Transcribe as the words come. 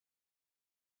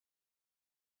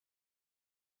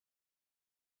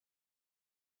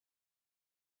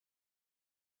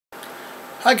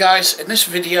Hi guys, in this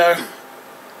video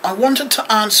I wanted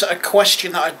to answer a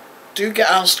question that I do get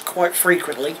asked quite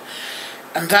frequently,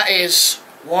 and that is,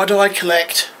 why do I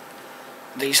collect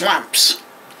these lamps?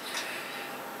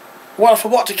 Well, if I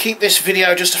want to keep this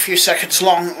video just a few seconds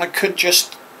long, I could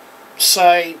just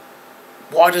say,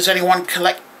 why does anyone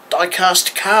collect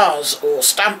die-cast cars or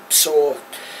stamps or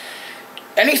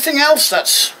anything else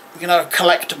that's,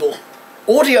 collectible?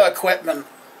 Audio equipment.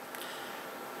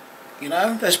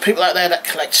 There's people out there that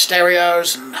collect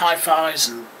stereos and hi-fis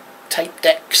and tape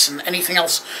decks and anything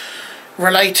else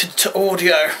related to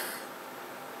audio.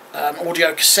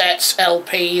 Audio cassettes,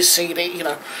 LPs, CD,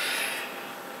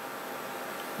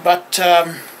 But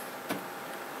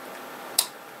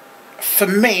for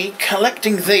me,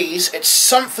 collecting these, it's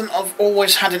something I've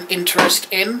always had an interest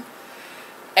in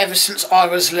ever since I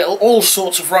was little. All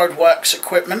sorts of roadworks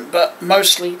equipment, but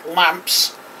mostly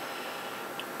lamps.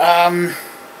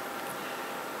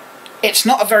 It's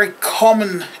not a very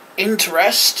common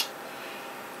interest.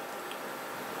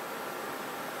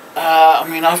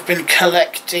 I've been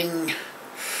collecting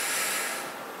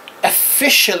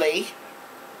officially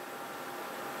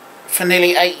for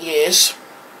nearly 8 years.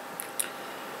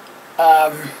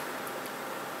 And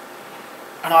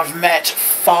I've met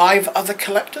 5 other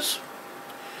collectors.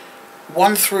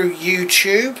 1 through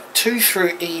YouTube, 2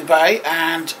 through eBay,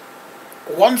 and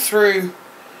 1 through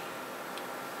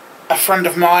a friend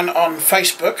of mine on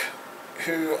Facebook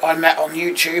who I met on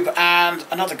YouTube, and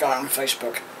another guy on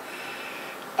Facebook.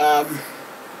 But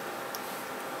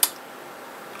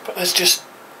there's just,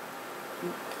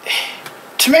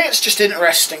 to me it's just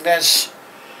interesting. There's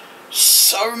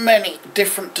so many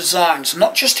different designs,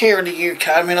 not just here in the UK.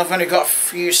 I've only got a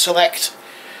few select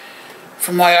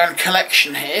from my own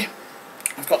collection here.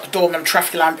 I've got the Dorman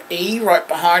Traffy Lamp E right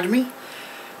behind me.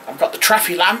 I've got the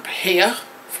Traffy Lamp here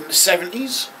from the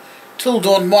 70s.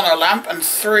 Dawn mono lamp, and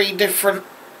 3 different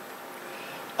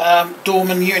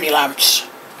Dorman uni lamps.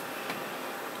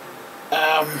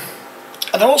 And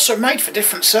they're also made for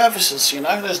different services.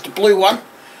 There's the blue one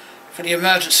for the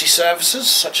emergency services,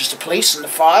 such as the police and the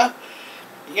fire.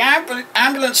 The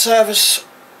ambulance service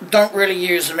don't really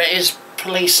use them. It is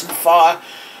police and fire,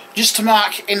 just to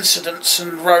mark incidents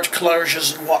and road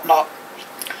closures and whatnot.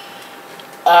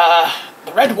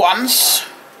 The red ones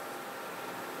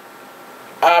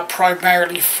are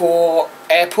primarily for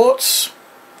airports,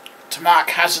 to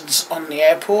mark hazards on the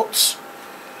airports,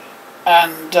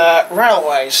 and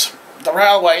railways. The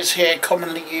railways here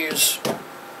commonly use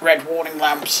red warning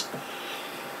lamps.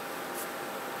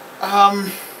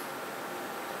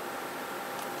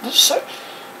 There's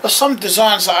some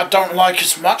designs that I don't like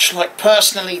as much. Like,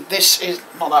 personally, this is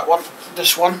not that one.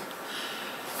 This one,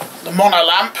 the mono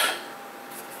lamp,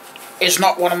 is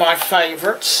not one of my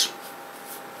favourites.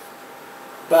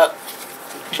 But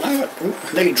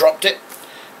nearly dropped it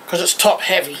because it's top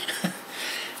heavy.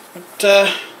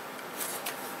 But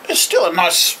it's still a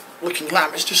nice looking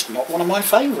lamp. It's just not one of my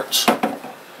favourites.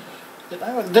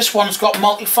 This one's got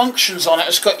multi-functions on it.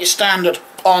 It's got your standard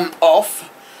on-off,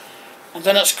 and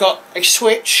then it's got a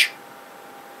switch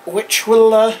which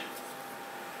will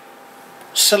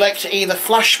select either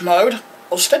flash mode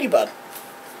or steady burn.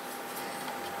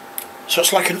 So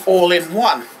it's like an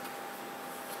all-in-one,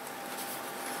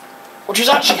 which is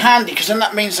actually handy, because then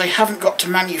that means they haven't got to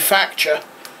manufacture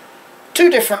 2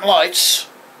 different lights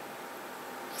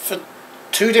for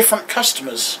 2 different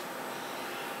customers.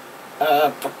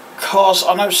 Because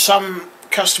I know some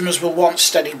customers will want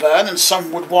steady burn and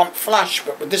some would want flash,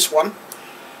 but with this one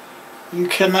you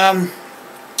can,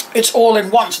 it's all in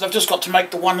one, so they've just got to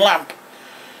make the one lamp.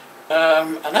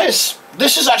 And this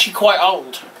is actually quite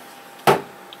old.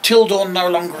 Till Dawn no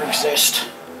longer exist.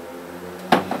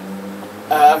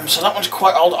 So that one's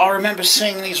quite old. I remember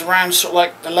seeing these around sort of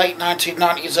like the late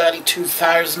 1990s, early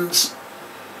 2000s.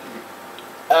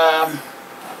 And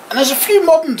there's a few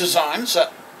modern designs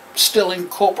that still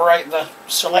incorporate the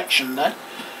selection there.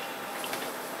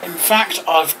 In fact,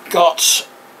 I've got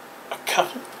a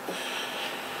couple.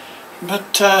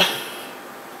 But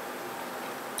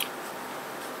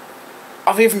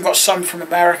I've even got some from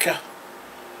America.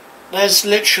 There's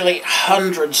literally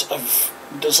hundreds of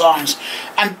designs,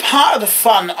 and part of the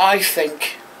fun, I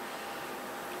think,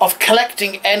 of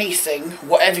collecting anything,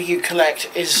 whatever you collect,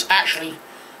 is actually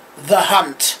the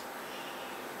hunt.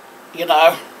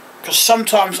 Because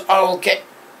sometimes I will get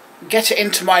it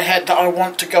into my head that I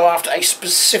want to go after a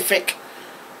specific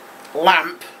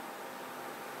lamp,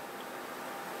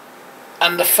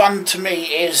 and the fun to me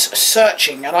is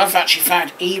searching, and I've actually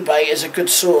found eBay is a good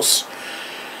source.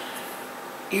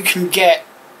 You can get,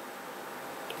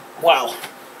 well,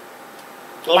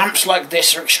 lamps like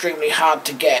this are extremely hard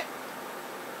to get.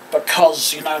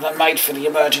 because, you know, they're made for the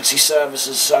emergency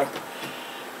services. So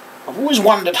I've always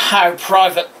wondered how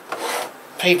private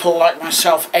people like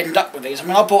myself end up with these. I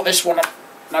mean, I bought this one.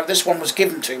 No, this one was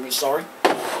given to me, sorry.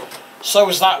 So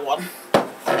was that one.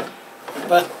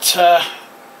 But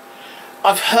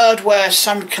I've heard where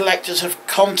some collectors have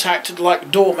contacted, like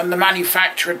Dorman, the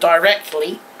manufacturer,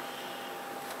 directly,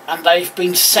 and they've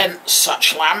been sent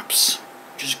such lamps,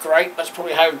 which is great. That's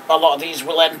probably how a lot of these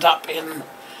will end up in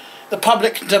the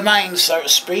public domain, so to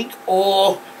speak.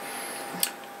 Or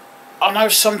I know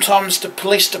sometimes the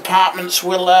police departments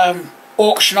will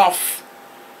auction off,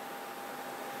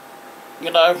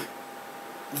 you know,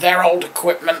 their old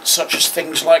equipment, such as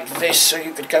things like this, so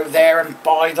you could go there and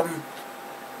buy them.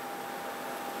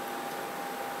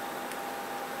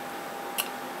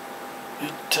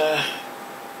 But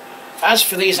as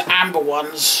for these amber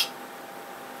ones,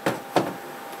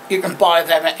 you can buy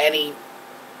them at any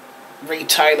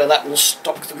retailer that will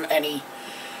stock them. Any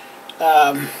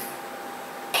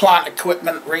plant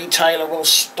equipment retailer will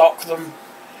stock them.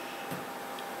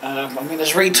 I mean,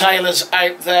 there's retailers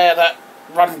out there that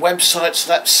run websites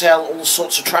that sell all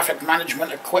sorts of traffic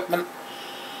management equipment,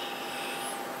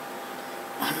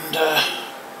 and I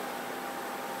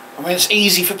mean, it's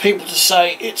easy for people to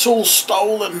say it's all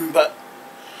stolen, but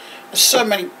there's so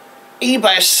many.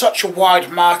 eBay is such a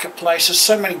wide marketplace. There's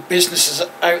so many businesses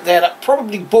out there that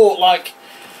probably bought, like,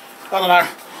 I don't know,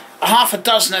 a half a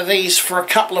dozen of these for a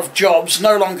couple of jobs,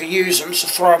 no longer use them, so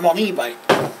throw them on eBay.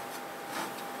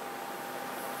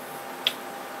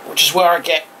 Which is where I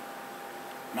get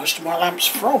most of my lamps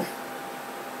from.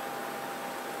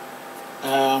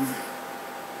 I'm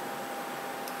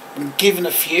given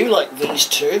a few, like these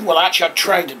two. Well, actually, I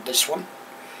traded this one.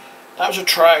 That was a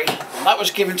trade. And that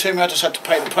was given to me. I just had to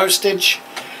pay the postage.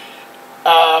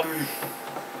 But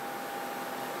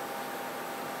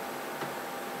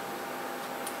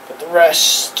the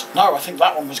rest... No, I think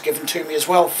that one was given to me as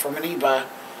well from an eBay,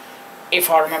 if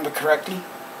I remember correctly.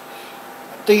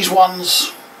 These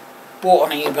ones, bought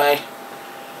on eBay.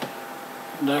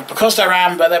 And, because they're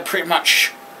amber, they're pretty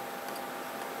much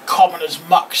common as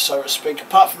muck, so to speak.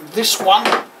 Apart from this one,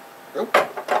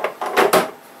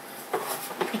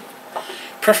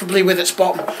 preferably with its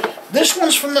bottom. This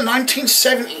one's from the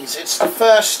 1970s. It's the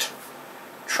first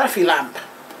Treffy lamp.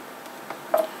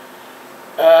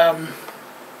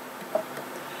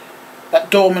 That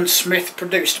Dorman Smith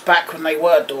produced back when they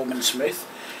were Dorman Smith.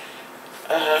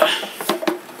 I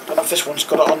don't know if this one's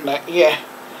got it on there. Yeah.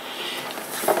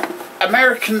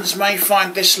 Americans may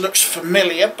find this looks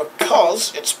familiar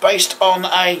because it's based on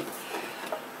a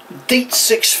Dietz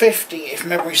 650, if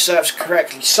memory serves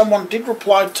correctly. Someone did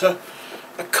reply to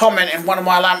a comment in one of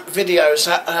my lamp videos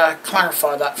that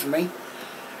clarified that for me.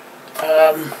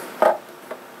 And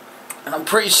I'm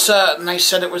pretty certain they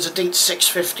said it was a Dietz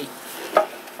 650.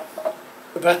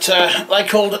 But they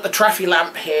called it the Treffy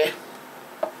lamp here,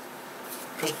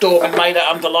 because Dorman made it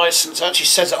under license. It actually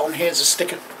says it on here as a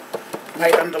sticker.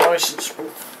 Made under license. I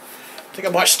think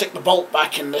I might stick the bolt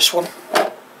back in this one.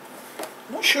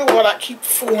 Not sure why that keeps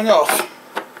falling off.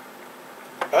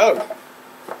 Oh.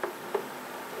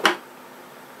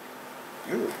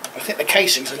 Ooh, I think the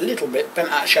casing's a little bit bent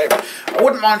out of shape. I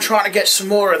wouldn't mind trying to get some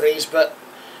more of these, but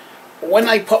when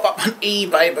they pop up on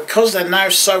eBay, because they're now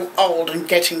so old and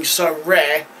getting so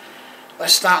rare, they're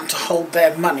starting to hold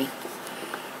their money.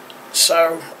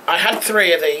 So I had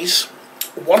 3 of these.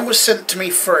 One was sent to me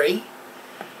free,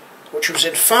 which was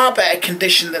in far better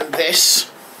condition than this,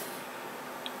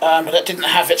 but it didn't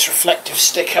have its reflective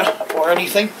sticker or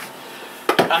anything.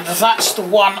 And that's the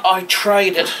one I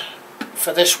traded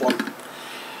for this one.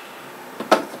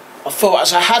 I thought,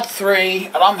 as I had 3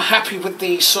 and I'm happy with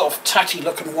these sort of tatty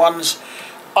looking ones,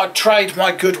 I'd trade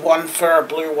my good one for a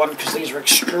blue one, because these are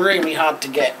extremely hard to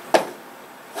get.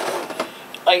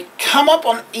 They come up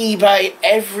on eBay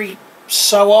every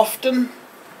so often,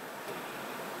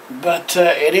 but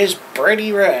it is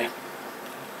pretty rare.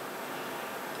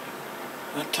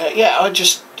 But yeah, I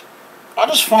just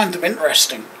find them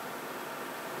interesting.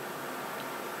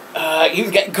 You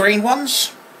can get green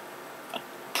ones. I'm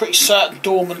pretty certain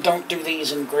Dorman don't do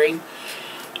these in green.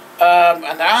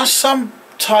 And there are some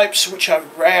types which are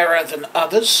rarer than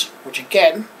others, which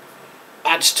again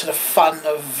adds to the fun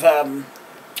of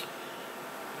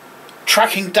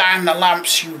tracking down the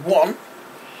lamps you want.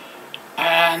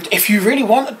 And if you really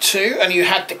wanted to, and you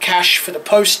had the cash for the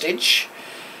postage,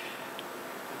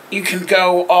 you can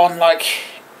go on like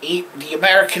the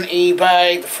American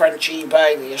eBay, the French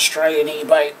eBay, the Australian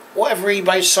eBay, whatever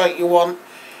eBay site you want,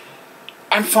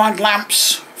 and find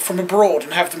lamps from abroad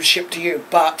and have them shipped to you.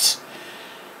 But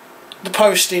the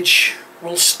postage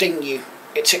will sting you.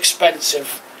 It's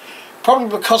expensive.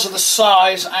 Probably because of the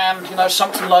size, and you know,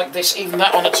 something like this, even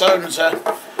that on its own has got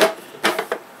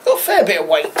a fair bit of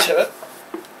weight to it.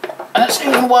 And it's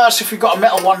even worse if you've got a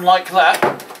metal one like that.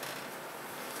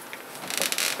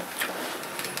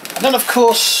 And then of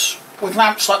course, with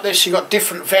lamps like this, you've got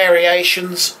different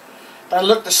variations. They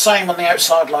look the same on the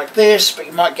outside like this, but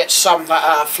you might get some that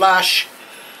are flash.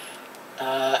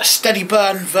 A steady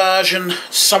burn version,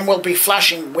 some will be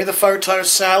flashing with a photo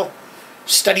cell.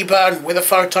 Steady burn with a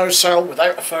photo cell,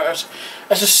 without a photo cell.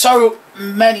 There's just so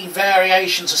many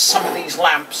variations of some of these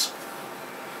lamps.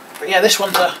 But yeah, this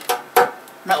one's a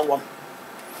metal one,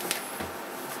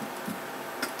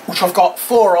 which I've got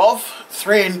 4 of,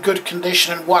 3 in good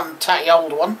condition and 1 tatty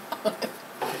old one.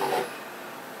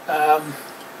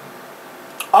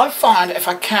 I find if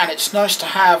I can, it's nice to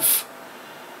have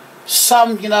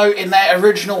some, you know, in their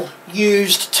original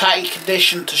used tatty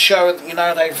condition to show that, you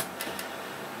know, they've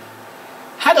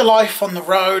had a life on the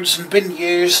roads and been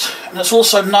used. And it's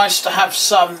also nice to have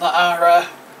some that are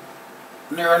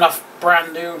near enough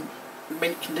brand new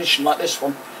mint condition, like this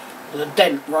one. There's a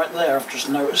dent right there, I've just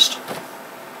noticed.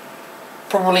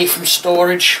 Probably from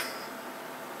storage.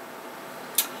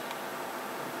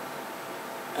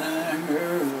 I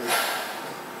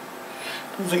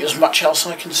don't think there's much else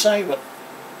I can say, but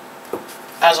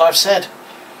as I've said,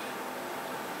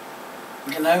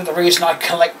 you know, the reason I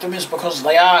collect them is because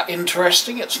they are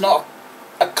interesting. It's not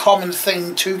a common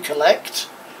thing to collect,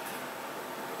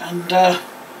 and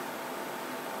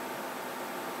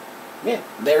yeah,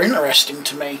 they're interesting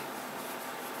to me.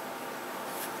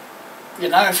 You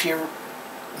know, if you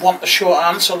want the short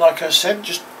answer, like I said,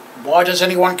 just why does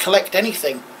anyone collect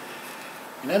anything?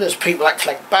 You know, there's people that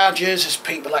collect badges, there's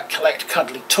people that collect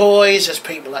cuddly toys, there's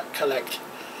people that collect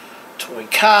toy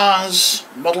cars,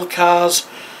 model cars,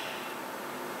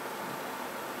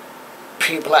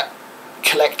 people that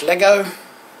collect Lego.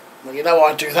 Well, you know,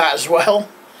 I do that as well.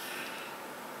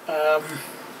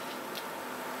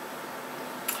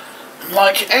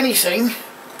 Like anything,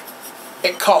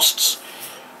 it costs.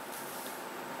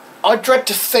 I dread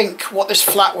to think what this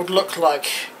flat would look like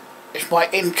if my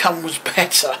income was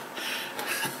better.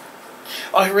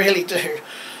 I really do.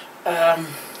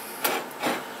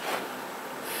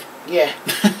 Yeah.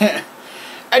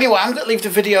 Anyway, I'm going to leave the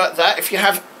video at that. If you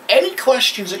have any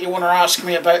questions that you want to ask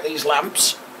me about these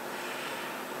lamps,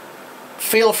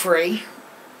 feel free.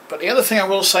 But the other thing I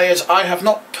will say is I have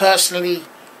not personally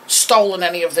stolen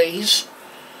any of these.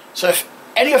 So if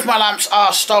any of my lamps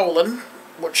are stolen,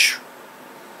 which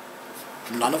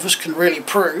none of us can really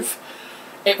prove,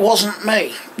 it wasn't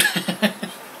me.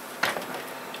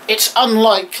 It's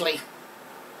unlikely,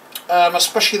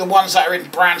 especially the ones that are in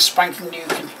brand spanking new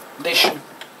condition.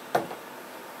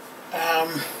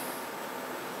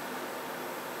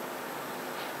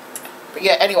 But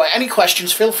yeah, anyway, any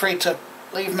questions, feel free to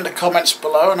leave them in the comments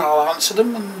below and I'll answer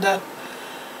them. And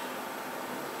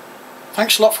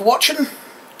thanks a lot for watching.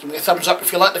 Give me a thumbs up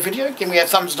if you like the video, give me a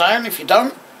thumbs down if you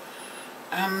don't.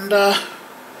 And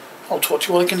I'll talk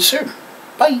to you all again soon.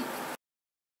 Bye.